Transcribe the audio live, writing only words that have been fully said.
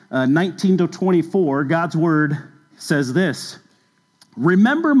19 to 24, God's word says this: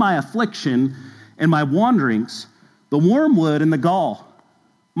 "Remember my affliction and my wanderings, the wormwood and the gall.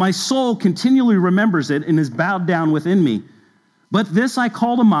 My soul continually remembers it and is bowed down within me. But this I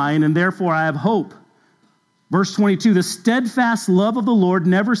call to mind, and therefore I have hope." Verse 22, "The steadfast love of the Lord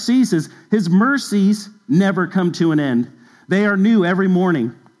never ceases. His mercies never come to an end. They are new every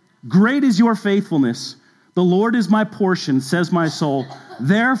morning. Great is your faithfulness. The Lord is my portion, says my soul.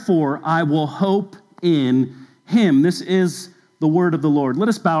 Therefore I will hope in him." This is the word of the Lord. Let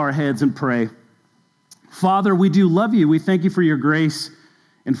us bow our heads and pray. Father, we do love you. We thank you for your grace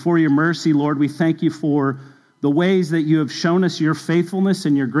and for your mercy, Lord. We thank you for the ways that you have shown us your faithfulness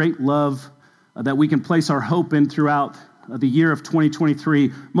and your great love that we can place our hope in throughout the year of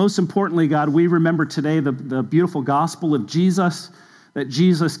 2023. Most importantly, God, we remember today the beautiful gospel of Jesus, that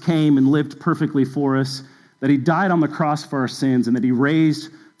Jesus came and lived perfectly for us, that he died on the cross for our sins, and that he raised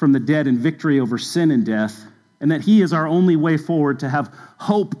from the dead in victory over sin and death, and that he is our only way forward to have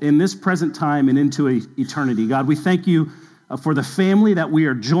hope in this present time and into eternity. God, we thank you for the family that we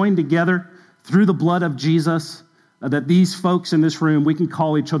are joined together through the blood of Jesus, that these folks in this room, we can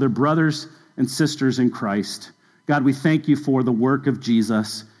call each other brothers and sisters in Christ. God, we thank you for the work of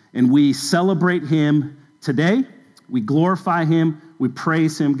Jesus, and we celebrate him today. We glorify him. We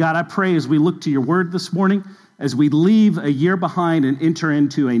praise him. God, I pray as we look to your word this morning, as we leave a year behind and enter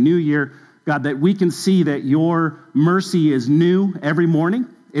into a new year, God, that we can see that your mercy is new every morning.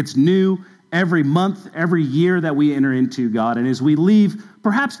 It's new every month, every year that we enter into, God. And as we leave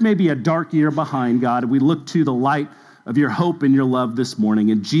perhaps maybe a dark year behind, God, we look to the light of your hope and your love this morning.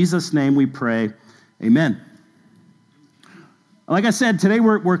 In Jesus' name we pray, amen. Like I said, today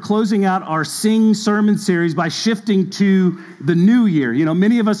we're closing out our Sing sermon series by shifting to the new year. You know,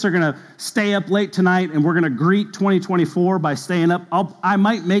 many of us are going to stay up late tonight, and we're going to greet 2024 by staying up. I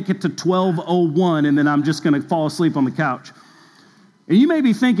might make it to 12:01, and then I'm just going to fall asleep on the couch. And you may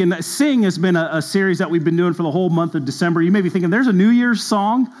be thinking that Sing has been a series that we've been doing for the whole month of December. You may be thinking, there's a New Year's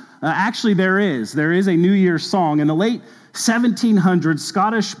song. Actually, there is. There is a New Year's song. In the late 1700s,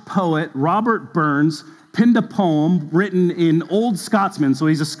 Scottish poet Robert Burns penned a poem written in Old Scotsman, so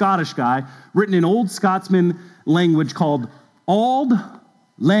he's a Scottish guy, written in Old Scotsman language called Auld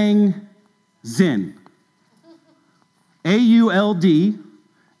Lang Syne. AULDLANGSYNE.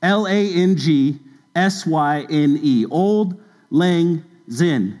 Auld Lang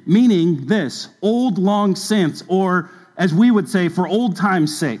Syne, meaning this: old long since, or as we would say, for old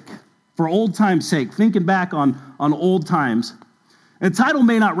time's sake. For old time's sake, thinking back on old times. And the title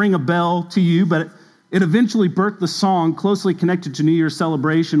may not ring a bell to you, but it eventually birthed the song closely connected to New Year's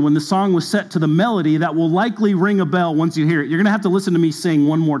celebration when the song was set to the melody that will likely ring a bell once you hear it. You're going to have to listen to me sing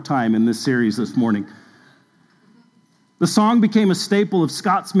one more time in this series this morning. The song became a staple of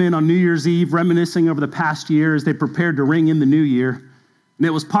Scotsmen on New Year's Eve, reminiscing over the past year as they prepared to ring in the new year. And it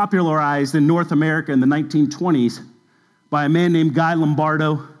was popularized in North America in the 1920s by a man named Guy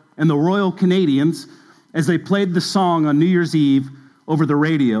Lombardo and the Royal Canadians as they played the song on New Year's Eve over the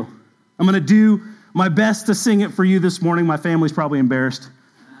radio. I'm going to do my best to sing it for you this morning. My family's probably embarrassed.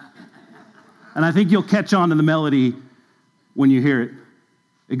 And I think you'll catch on to the melody when you hear it.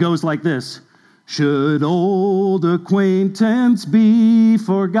 It goes like this. Should old acquaintance be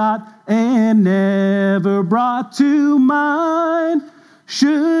forgot and never brought to mind?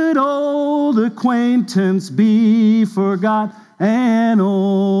 Should old acquaintance be forgot and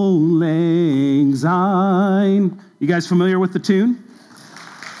old lang syne? You guys familiar with the tune?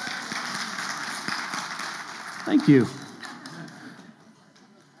 Thank you.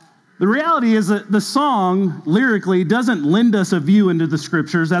 The reality is that the song lyrically doesn't lend us a view into the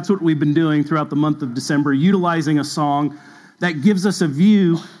scriptures. That's what we've been doing throughout the month of December, utilizing a song that gives us a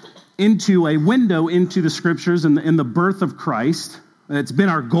view into a window into the scriptures and the birth of Christ. It's been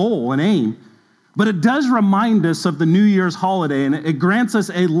our goal and aim. But it does remind us of the New Year's holiday, and it grants us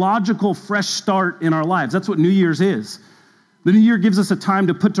a logical, fresh start in our lives. That's what New Year's is. The New Year gives us a time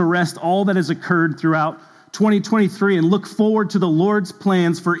to put to rest all that has occurred throughout 2023 and look forward to the Lord's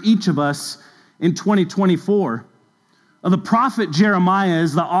plans for each of us in 2024. The prophet Jeremiah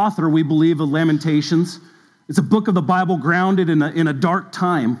is the author, we believe, of Lamentations. It's a book of the Bible grounded in a dark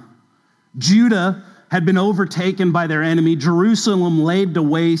time. Judah had been overtaken by their enemy, Jerusalem laid to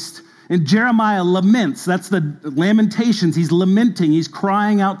waste, and Jeremiah laments. That's the Lamentations. He's lamenting. He's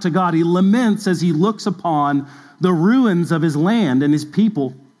crying out to God. He laments as he looks upon the ruins of his land and his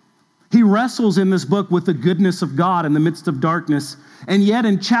people. He wrestles in this book with the goodness of God in the midst of darkness. And yet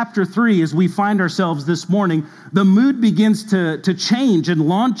in chapter 3, as we find ourselves this morning, the mood begins to change and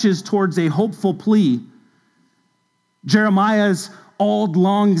launches towards a hopeful plea. Jeremiah's auld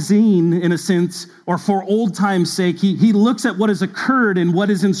lang syne, in a sense, or for old time's sake. He looks at what has occurred and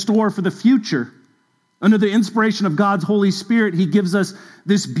what is in store for the future. Under the inspiration of God's Holy Spirit, he gives us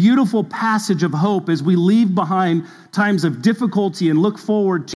this beautiful passage of hope as we leave behind times of difficulty and look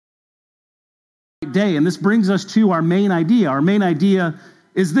forward to the day. And this brings us to our main idea. Our main idea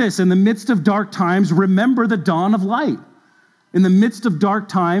is this: in the midst of dark times, remember the dawn of light. In the midst of dark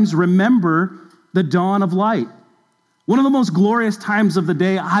times, remember the dawn of light. One of the most glorious times of the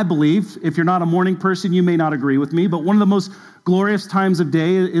day, I believe, if you're not a morning person, you may not agree with me, but one of the most glorious times of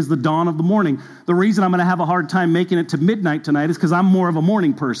day is the dawn of the morning. The reason I'm going to have a hard time making it to midnight tonight is because I'm more of a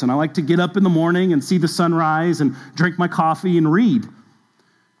morning person. I like to get up in the morning and see the sunrise and drink my coffee and read.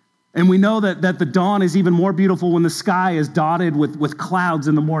 And we know that the dawn is even more beautiful when the sky is dotted with clouds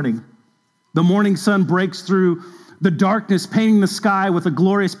in the morning. The morning sun breaks through the darkness, painting the sky with a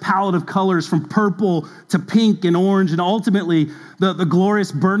glorious palette of colors from purple to pink and orange, and ultimately the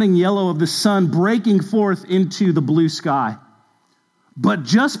glorious burning yellow of the sun breaking forth into the blue sky. But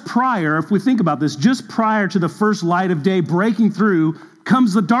just prior, if we think about this, just prior to the first light of day breaking through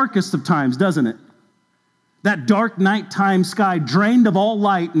comes the darkest of times, doesn't it? That dark nighttime sky drained of all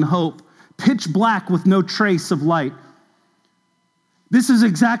light and hope, pitch black with no trace of light. This is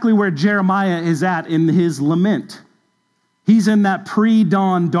exactly where Jeremiah is at in his lament. He's in that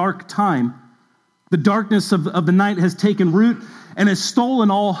pre-dawn dark time. The darkness of the night has taken root and has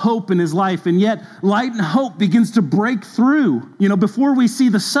stolen all hope in his life. And yet light and hope begins to break through. Before we see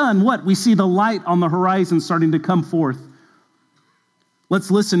the sun, we see the light on the horizon starting to come forth.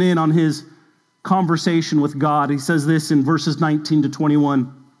 Let's listen in on his conversation with God. He says this in verses 19 to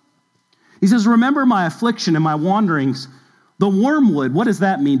 21. He says, remember my affliction and my wanderings, the wormwood. What does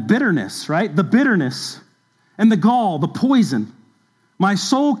that mean? Bitterness, right? The bitterness. And the gall, the poison. My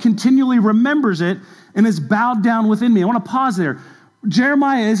soul continually remembers it and is bowed down within me. I want to pause there.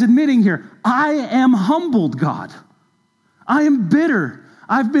 Jeremiah is admitting here, I am humbled, God. I am bitter.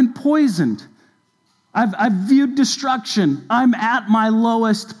 I've been poisoned. I've viewed destruction. I'm at my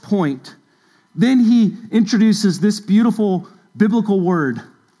lowest point. Then he introduces this beautiful biblical word,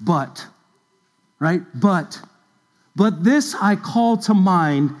 but. Right? But this I call to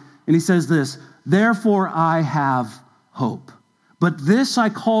mind, and he says this, therefore I have hope. But this I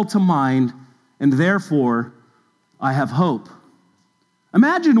call to mind, and therefore I have hope.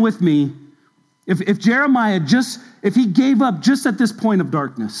 Imagine with me if Jeremiah if he gave up just at this point of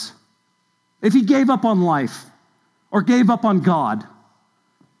darkness, if he gave up on life or gave up on God,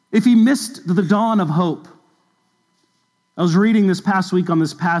 if he missed the dawn of hope. I was reading this past week on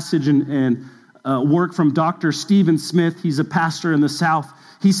this passage and work from Dr. Stephen Smith. He's a pastor in the South.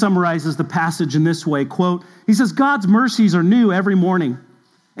 He summarizes the passage in this way, quote, he says, God's mercies are new every morning.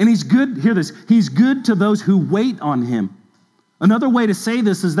 And he's good, hear this, he's good to those who wait on him. Another way to say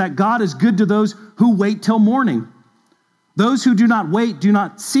this is that God is good to those who wait till morning. Those who do not wait do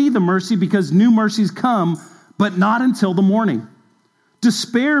not see the mercy because new mercies come, but not until the morning.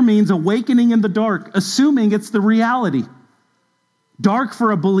 Despair means awakening in the dark, assuming it's the reality. Dark for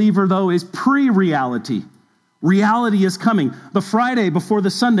a believer, though, is pre-reality. Reality is coming. The Friday before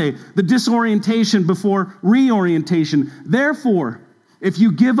the Sunday, the disorientation before reorientation. Therefore, if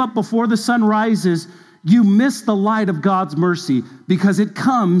you give up before the sun rises, you miss the light of God's mercy because it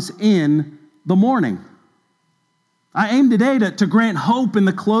comes in the morning. I aim today to grant hope in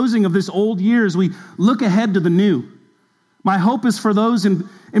the closing of this old year as we look ahead to the new. My hope is for those in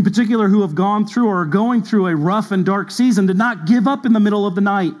particular who have gone through or are going through a rough and dark season to not give up in the middle of the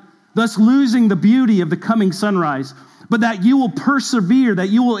night, thus losing the beauty of the coming sunrise, but that you will persevere, that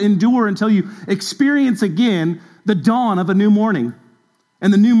you will endure until you experience again the dawn of a new morning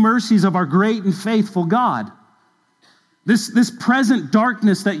and the new mercies of our great and faithful God. This present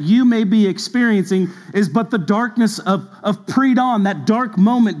darkness that you may be experiencing is but the darkness of pre-dawn, that dark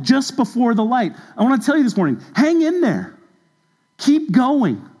moment just before the light. I want to tell you this morning, hang in there. Keep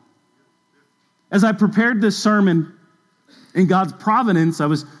going. As I prepared this sermon in God's providence, I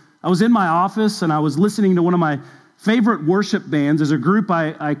was in my office and I was listening to one of my favorite worship bands. There's a group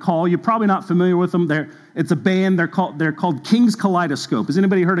I call, you're probably not familiar with them. It's a band, they're called King's Kaleidoscope. Has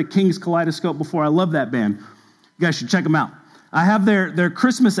anybody heard of King's Kaleidoscope before? I love that band. You guys should check them out. I have their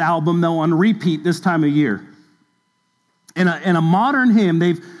Christmas album, though, on repeat this time of year. In a modern hymn,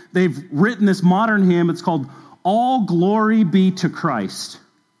 they've written this modern hymn. It's called All Glory Be to Christ.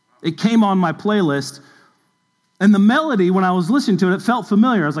 It came on my playlist, and the melody, when I was listening to it, it felt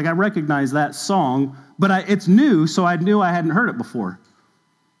familiar. I was like, I recognize that song, but it's new, so I knew I hadn't heard it before.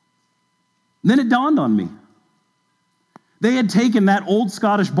 Then it dawned on me. They had taken that old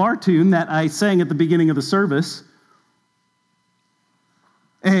Scottish bar tune that I sang at the beginning of the service,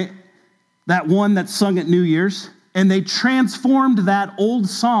 that one that's sung at New Year's, and they transformed that old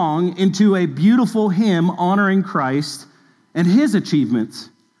song into a beautiful hymn honoring Christ and his achievements.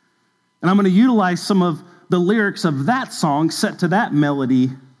 And I'm going to utilize some of the lyrics of that song set to that melody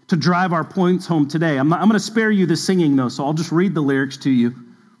to drive our points home today. I'm going to spare you the singing, though, so I'll just read the lyrics to you.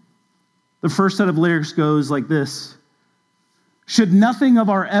 The first set of lyrics goes like this. Should nothing of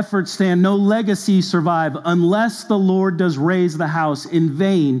our efforts stand, no legacy survive, unless the Lord does raise the house, in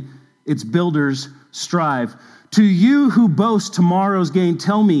vain its builders strive. To you who boast tomorrow's gain,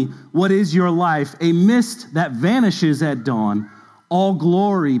 tell me, what is your life? A mist that vanishes at dawn. All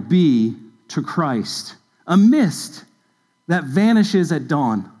glory be to Christ. A mist that vanishes at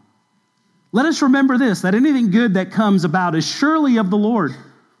dawn. Let us remember this, that anything good that comes about is surely of the Lord.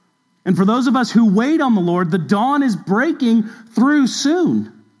 And for those of us who wait on the Lord, the dawn is breaking through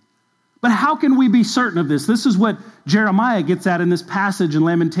soon. But how can we be certain of this? This is what Jeremiah gets at in this passage in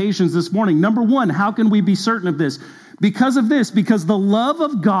Lamentations this morning. Number one, how can we be certain of this? Because of this, because the love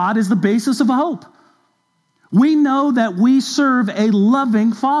of God is the basis of hope. We know that we serve a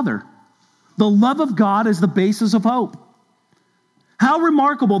loving Father. The love of God is the basis of hope. How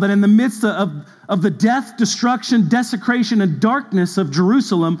remarkable that in the midst of the death, destruction, desecration, and darkness of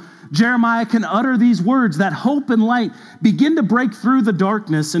Jerusalem, Jeremiah can utter these words that hope and light begin to break through the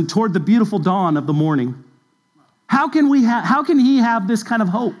darkness and toward the beautiful dawn of the morning. How can he have this kind of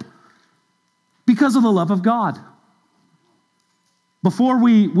hope? Because of the love of God. Before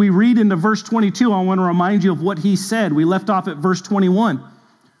we read into verse 22, I want to remind you of what he said. We left off at verse 21.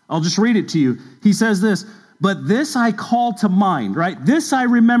 I'll just read it to you. He says this, but this I call to mind, right? This I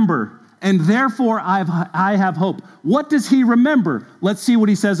remember, and therefore I have hope. What does he remember? Let's see what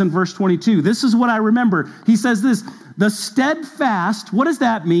he says in verse 22. This is what I remember. He says this, the steadfast, what does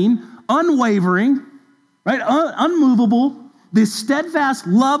that mean? Unwavering, right? Unmovable. The steadfast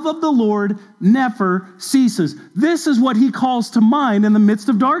love of the Lord never ceases. This is what he calls to mind in the midst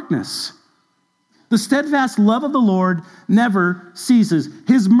of darkness. The steadfast love of the Lord never ceases.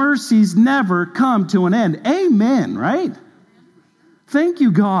 His mercies never come to an end. Amen, right? Thank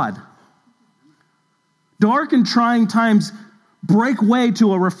you, God. Dark and trying times break way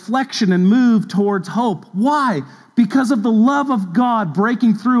to a reflection and move towards hope. Why? Because of the love of God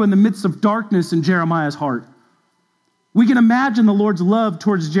breaking through in the midst of darkness in Jeremiah's heart. We can imagine the Lord's love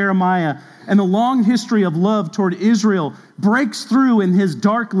towards Jeremiah and the long history of love toward Israel breaks through in his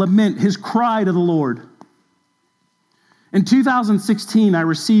dark lament, his cry to the Lord. In 2016, I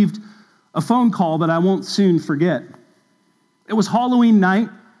received a phone call that I won't soon forget. It was Halloween night.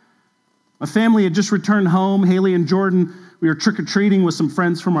 My family had just returned home. Haley and Jordan, we were trick-or-treating with some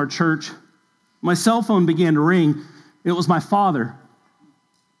friends from our church. My cell phone began to ring. It was my father.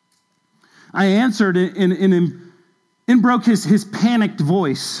 I answered and broke his panicked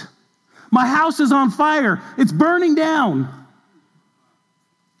voice. My house is on fire. It's burning down.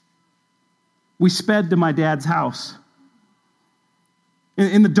 We sped to my dad's house.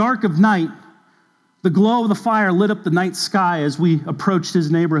 In the dark of night, the glow of the fire lit up the night sky as we approached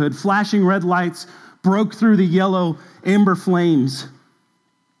his neighborhood. Flashing red lights broke through the yellow amber flames.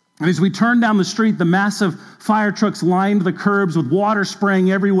 And as we turned down the street, the massive fire trucks lined the curbs with water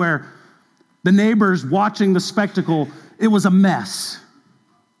spraying everywhere. The neighbors watching the spectacle, it was a mess.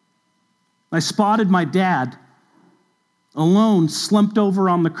 I spotted my dad, alone, slumped over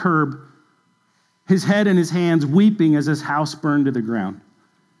on the curb, his head in his hands, weeping as his house burned to the ground.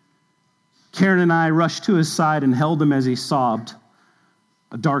 Karen and I rushed to his side and held him as he sobbed.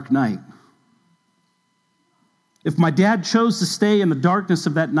 A dark night. If my dad chose to stay in the darkness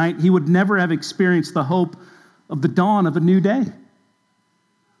of that night, he would never have experienced the hope of the dawn of a new day.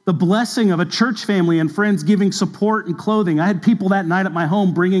 The blessing of a church family and friends giving support and clothing. I had people that night at my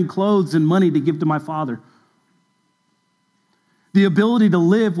home bringing clothes and money to give to my father. The ability to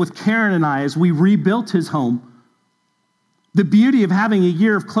live with Karen and I as we rebuilt his home. The beauty of having a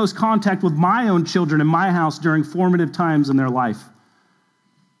year of close contact with my own children in my house during formative times in their life.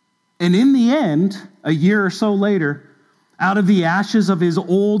 And in the end, a year or so later, out of the ashes of his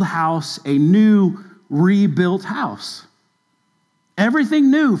old house, a new rebuilt house. Everything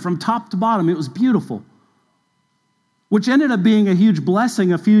new from top to bottom. It was beautiful. Which ended up being a huge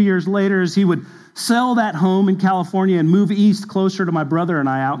blessing a few years later as he would sell that home in California and move east closer to my brother and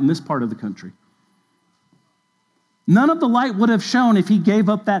I out in this part of the country. None of the light would have shone if he gave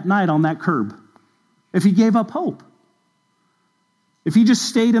up that night on that curb. If he gave up hope. If he just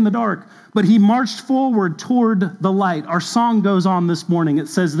stayed in the dark. But he marched forward toward the light. Our song goes on this morning. It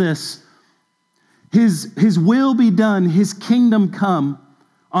says this. His will be done, his kingdom come,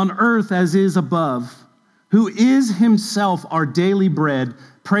 on earth as is above, who is himself our daily bread,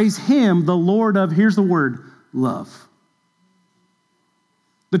 Praise him, the Lord of, here's the word, love.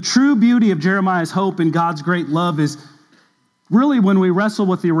 The true beauty of Jeremiah's hope in God's great love is really when we wrestle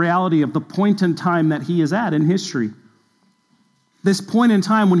with the reality of the point in time that he is at in history. This point in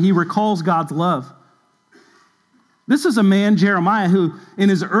time when he recalls God's love. This is a man, Jeremiah, who in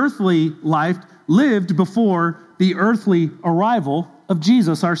his earthly life lived before the earthly arrival of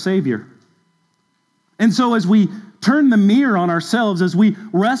Jesus, our Savior. And so as we turn the mirror on ourselves, as we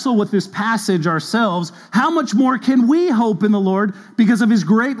wrestle with this passage ourselves, how much more can we hope in the Lord because of his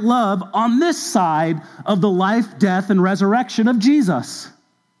great love on this side of the life, death, and resurrection of Jesus?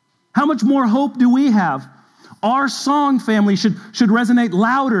 How much more hope do we have? Our song, family, should resonate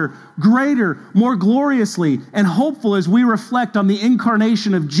louder, greater, more gloriously, and hopeful as we reflect on the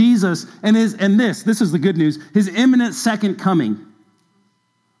incarnation of Jesus and this is the good news, his imminent second coming,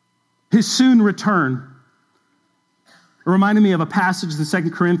 his soon return. It reminded me of a passage in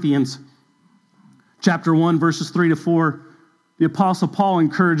 2 Corinthians chapter 1, verses 3-4. The Apostle Paul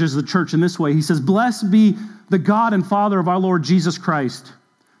encourages the church in this way. He says, "Blessed be the God and Father of our Lord Jesus Christ,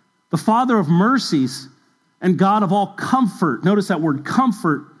 the Father of mercies and God of all comfort." Notice that word,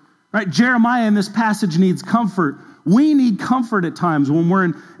 comfort. Right? Jeremiah in this passage needs comfort. We need comfort at times when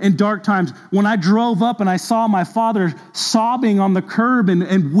we're in dark times. When I drove up and I saw my father sobbing on the curb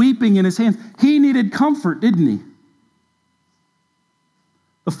and weeping in his hands, he needed comfort, didn't he?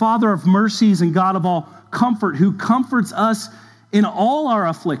 The Father of mercies and God of all comfort, who comforts us in all our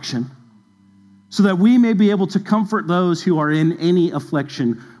affliction, so that we may be able to comfort those who are in any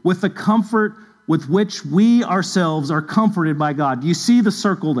affliction with the comfort with which we ourselves are comforted by God. Do you see the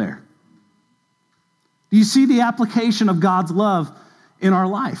circle there? Do you see the application of God's love in our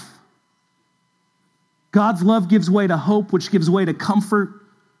life? God's love gives way to hope, which gives way to comfort,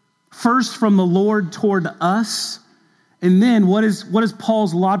 first from the Lord toward us. And then what is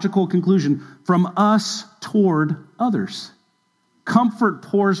Paul's logical conclusion? From us toward others. Comfort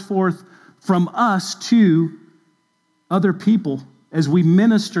pours forth from us to other people as we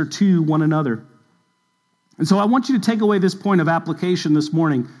minister to one another. And so I want you to take away this point of application this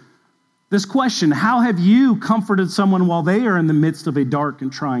morning. This question: how have you comforted someone while they are in the midst of a dark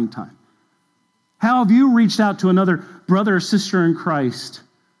and trying time? How have you reached out to another brother or sister in Christ?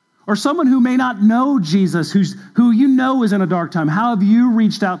 Or someone who may not know Jesus, who you know is in a dark time. How have you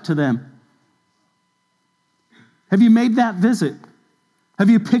reached out to them? Have you made that visit? Have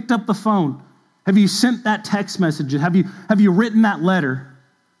you picked up the phone? Have you sent that text message? Have you written that letter?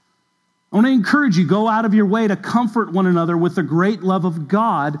 I want to encourage you, go out of your way to comfort one another with the great love of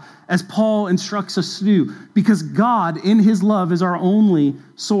God, as Paul instructs us to do, because God in his love is our only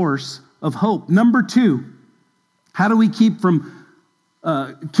source of hope. Number 2, how do we keep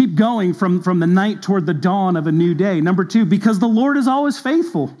going from the night toward the dawn of a new day? Number 2, because the Lord is always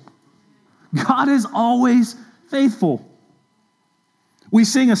faithful. God is always faithful. We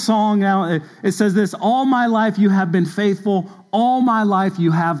sing a song now, it says this: all my life you have been faithful, all my life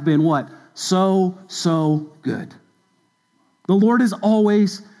you have been what? So good. The Lord is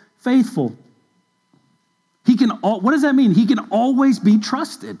always faithful. What does that mean? He can always be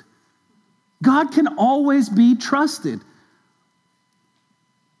trusted. God can always be trusted.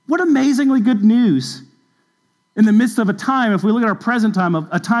 What amazingly good news in the midst of a time, if we look at our present time, of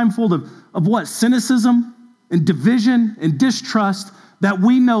a time full of what? Cynicism and division and distrust, that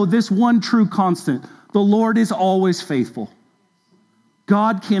we know this one true constant: the Lord is always faithful.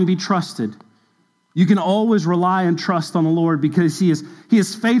 God can be trusted. You can always rely and trust on the Lord because He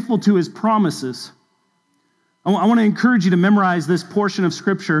is faithful to His promises. I want to encourage you to memorize this portion of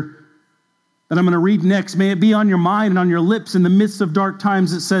Scripture that I'm going to read next. May it be on your mind and on your lips in the midst of dark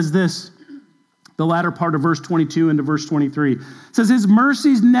times. It says this, the latter part of verse 22 into verse 23. It says, His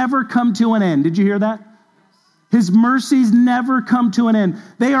mercies never come to an end. Did you hear that? His mercies never come to an end.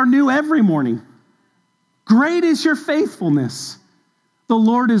 They are new every morning. Great is your faithfulness. The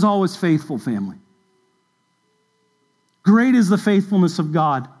Lord is always faithful, family. Great is the faithfulness of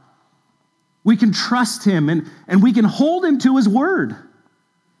God. We can trust Him and we can hold Him to His word.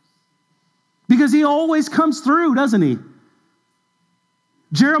 Because He always comes through, doesn't He?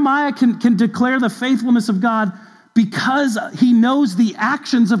 Jeremiah can declare the faithfulness of God because he knows the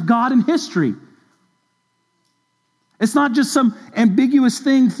actions of God in history. It's not just some ambiguous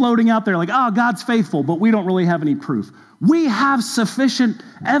thing floating out there like, God's faithful, but we don't really have any proof. We have sufficient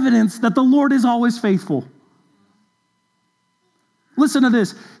evidence that the Lord is always faithful. Listen to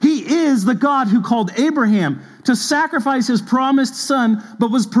this. He is the God who called Abraham to sacrifice his promised son,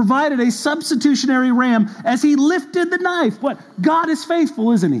 but was provided a substitutionary ram as he lifted the knife. What? God is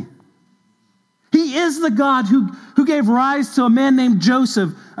faithful, isn't He? He is the God who gave rise to a man named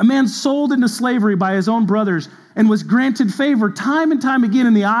Joseph, a man sold into slavery by his own brothers, and was granted favor time and time again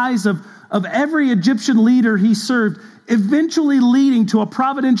in the eyes of every Egyptian leader he served, eventually leading to a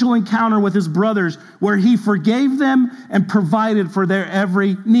providential encounter with his brothers where he forgave them and provided for their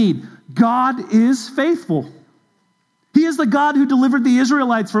every need. God is faithful. He is the God who delivered the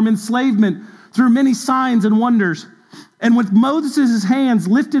Israelites from enslavement through many signs and wonders. And with Moses' hands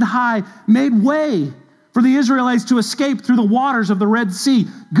lifted high, made way for the Israelites to escape through the waters of the Red Sea.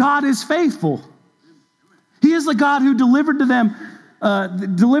 God is faithful. He is the God who delivered to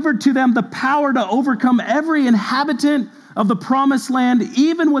them the power to overcome every inhabitant of the promised land,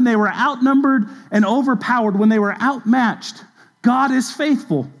 even when they were outnumbered and overpowered, when they were outmatched. God is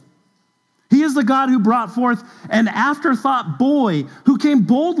faithful. He is the God who brought forth an afterthought boy who came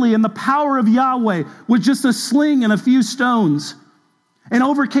boldly in the power of Yahweh with just a sling and a few stones and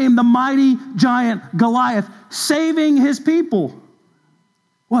overcame the mighty giant Goliath, saving his people.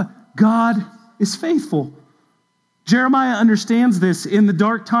 What? God is faithful. Jeremiah understands this in the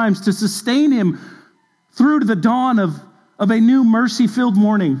dark times to sustain him through to the dawn of a new mercy-filled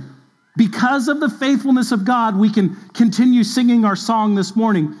morning. Because of the faithfulness of God, we can continue singing our song this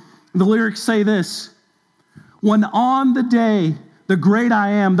morning. The lyrics say this: when on the day, the great I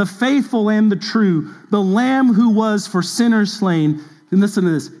am, the faithful and the true, the Lamb who was for sinners slain, and listen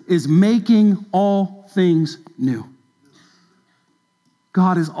to this, is making all things new.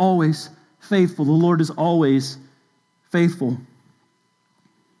 God is always faithful. The Lord is always faithful.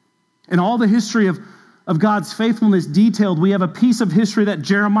 In all the history of God's faithfulness detailed, we have a piece of history that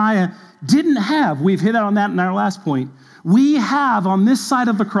Jeremiah didn't have. We've hit on that in our last point. We have on this side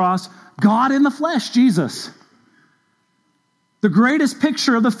of the cross, God in the flesh, Jesus. The greatest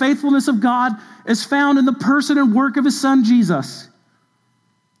picture of the faithfulness of God is found in the person and work of his son, Jesus.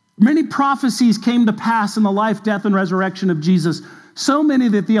 Many prophecies came to pass in the life, death, and resurrection of Jesus. So many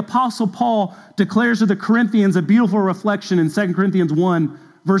that the Apostle Paul declares to the Corinthians a beautiful reflection in 2 Corinthians 1,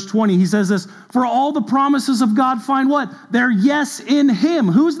 verse 20. He says this: for all the promises of God find what? Their yes in him.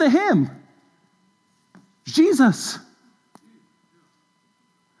 Who's the him? Jesus.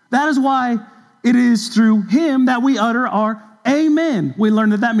 That is why it is through him that we utter our amen. We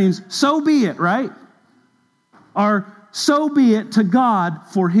learned that means so be it, right? Our so be it to God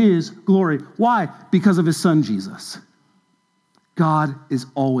for his glory. Why? Because of his son, Jesus. God is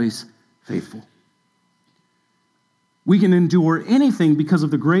always faithful. We can endure anything because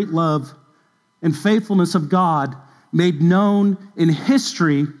of the great love and faithfulness of God made known in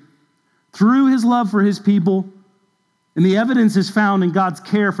history through his love for his people. And the evidence is found in God's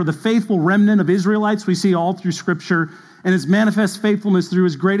care for the faithful remnant of Israelites we see all through Scripture, and his manifest faithfulness through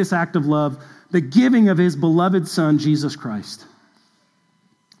his greatest act of love, the giving of his beloved Son, Jesus Christ.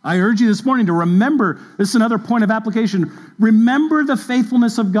 I urge you this morning to remember, this is another point of application, remember the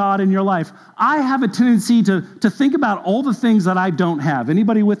faithfulness of God in your life. I have a tendency to think about all the things that I don't have.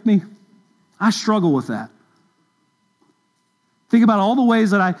 Anybody with me? I struggle with that. Think about all the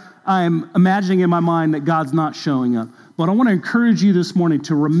ways that I'm imagining in my mind that God's not showing up. But I want to encourage you this morning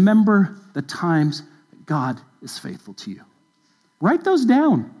to remember the times that God is faithful to you. Write those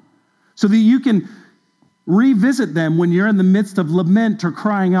down so that you can revisit them when you're in the midst of lament or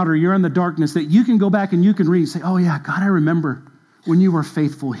crying out or you're in the darkness, that you can go back and you can read and say, oh yeah, God, I remember when you were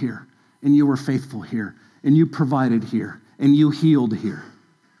faithful here and you were faithful here and you provided here and you healed here.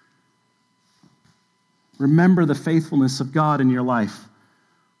 Remember the faithfulness of God in your life.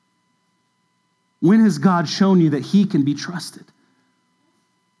 When has God shown you that he can be trusted?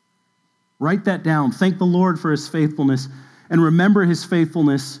 Write that down. Thank the Lord for his faithfulness and remember his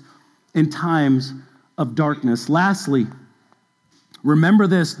faithfulness in times of darkness. Lastly, remember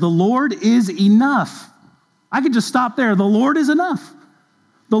this: the Lord is enough. I could just stop there. The Lord is enough.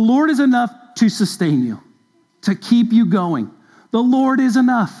 The Lord is enough to sustain you, to keep you going. The Lord is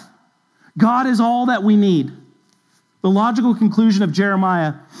enough. God is all that we need. The logical conclusion of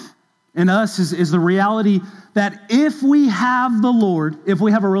Jeremiah and us is the reality that if we have the Lord, if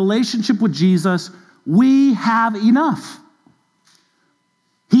we have a relationship with Jesus, we have enough.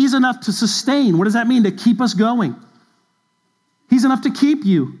 He's enough to sustain. What does that mean? To keep us going. He's enough to keep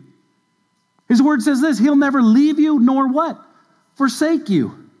you. His word says this: he'll never leave you nor what? Forsake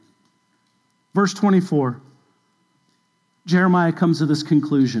you. Verse 24. Jeremiah comes to this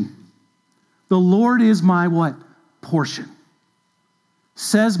conclusion. The Lord is my what? Portion.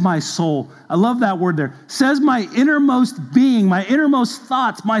 Says my soul. I love that word there. Says my innermost being, my innermost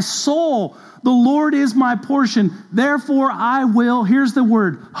thoughts, my soul. The Lord is my portion. Therefore I will, here's the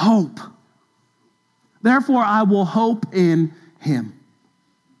word, hope. Therefore I will hope in him.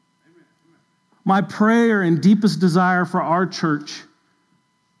 My prayer and deepest desire for our church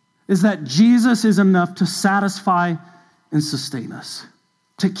is that Jesus is enough to satisfy and sustain us,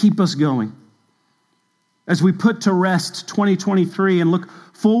 to keep us going. As we put to rest 2023 and look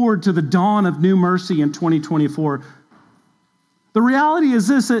forward to the dawn of new mercy in 2024, the reality is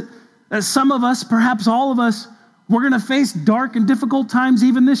this, that some of us, perhaps all of us, we're going to face dark and difficult times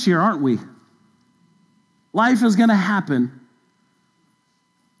even this year, aren't we? Life is going to happen.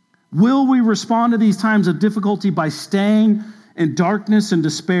 Will we respond to these times of difficulty by staying in darkness and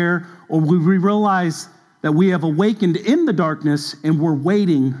despair, or will we realize that we have awakened in the darkness and we're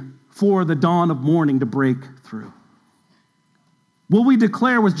waiting for the dawn of morning to break through? Will we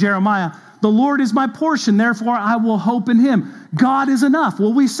declare with Jeremiah, the Lord is my portion, therefore I will hope in him. God is enough.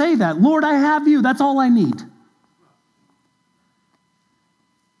 Will we say that? Lord, I have you. That's all I need.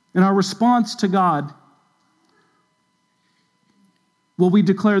 In our response to God, will we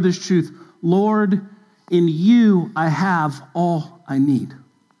declare this truth? Lord, in you I have all I need.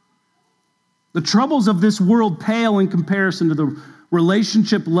 The troubles of this world pale in comparison to the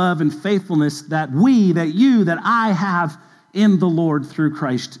relationship, love, and faithfulness that you, that I have in the Lord through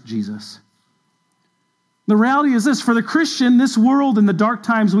Christ Jesus. The reality is this, for the Christian, this world and the dark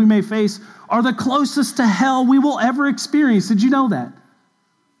times we may face are the closest to hell we will ever experience. Did you know that?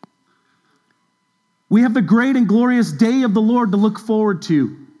 We have the great and glorious day of the Lord to look forward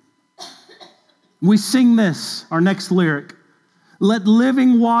to. We sing this, our next lyric. Let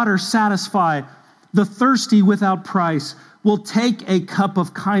living water satisfy the thirsty without price. Will take a cup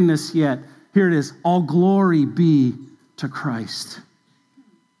of kindness yet. Here it is. All glory be to Christ.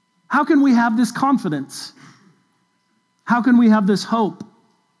 How can we have this confidence? How can we have this hope?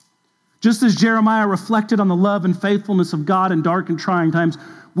 Just as Jeremiah reflected on the love and faithfulness of God in dark and trying times,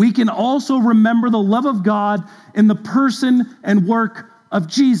 we can also remember the love of God in the person and work of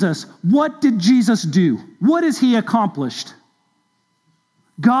Jesus. What did Jesus do? What has he accomplished?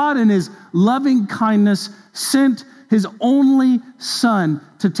 God, in his loving kindness, sent his only Son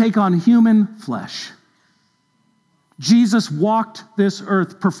to take on human flesh. Jesus walked this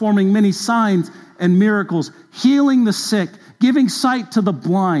earth, performing many signs and miracles, healing the sick, giving sight to the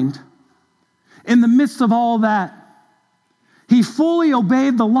blind. In the midst of all that, he fully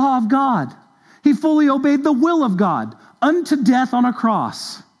obeyed the law of God. He fully obeyed the will of God unto death on a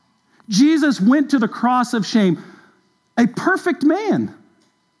cross. Jesus went to the cross of shame, a perfect man,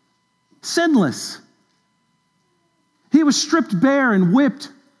 sinless. He was stripped bare and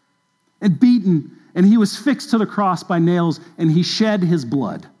whipped and beaten, and he was fixed to the cross by nails, and he shed his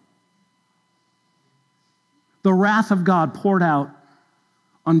blood. The wrath of God poured out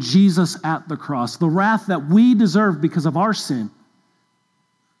on Jesus at the cross, the wrath that we deserve because of our sin.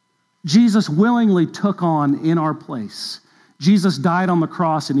 Jesus willingly took on in our place. Jesus died on the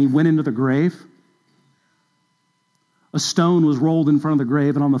cross and he went into the grave. A stone was rolled in front of the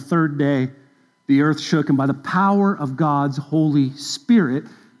grave, and on the third day, the earth shook, and by the power of God's Holy Spirit,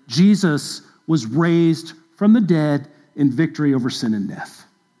 Jesus was raised from the dead in victory over sin and death.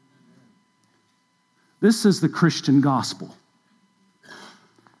 This is the Christian gospel.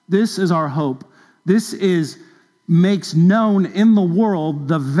 This is our hope. This makes known in the world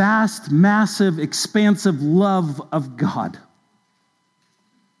the vast, massive, expansive love of God.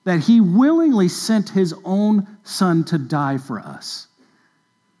 That he willingly sent his own Son to die for us.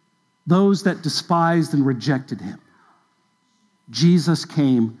 Those that despised and rejected him. Jesus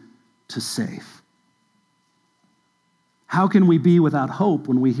came to save. How can we be without hope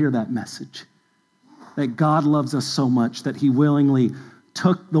when we hear that message? That God loves us so much that he willingly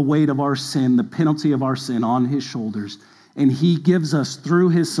took the weight of our sin, the penalty of our sin on his shoulders, and he gives us through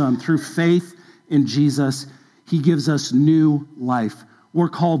his Son, through faith in Jesus, he gives us new life. We're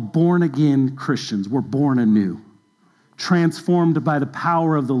called born-again Christians. We're born anew, transformed by the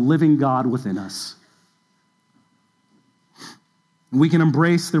power of the living God within us. We can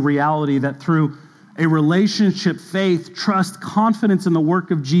embrace the reality that through a relationship, faith, trust, confidence in the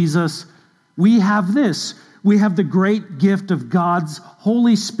work of Jesus, we have this. We have the great gift of God's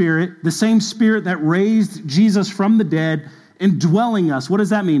Holy Spirit, the same Spirit that raised Jesus from the dead, indwelling us. What does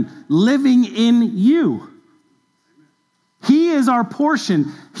that mean? Living in you. He is our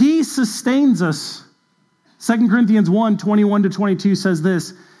portion. He sustains us. 2 Corinthians 1, 21-22 says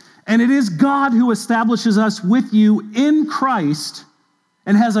this, and it is God who establishes us with you in Christ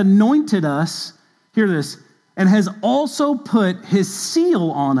and has anointed us, hear this, and has also put his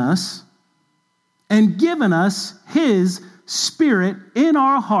seal on us and given us his Spirit in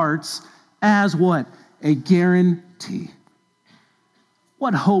our hearts as what? A guarantee.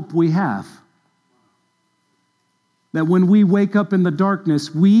 What hope we have. That when we wake up in the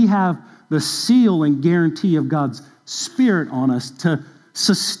darkness, we have the seal and guarantee of God's Spirit on us to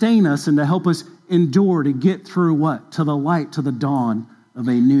sustain us and to help us endure, to get through what? To the light, to the dawn of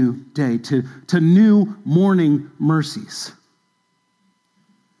a new day, to new morning mercies.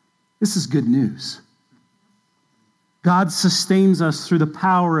 This is good news. God sustains us through the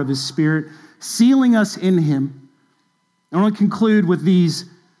power of his Spirit, sealing us in him. I want to conclude with these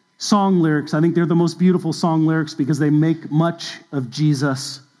song lyrics. I think they're the most beautiful song lyrics because they make much of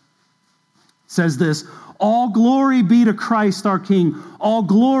Jesus. It says this: all glory be to Christ our King. All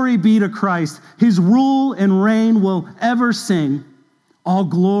glory be to Christ. His rule and reign will ever sing. All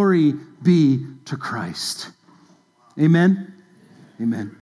glory be to Christ. Amen. Amen.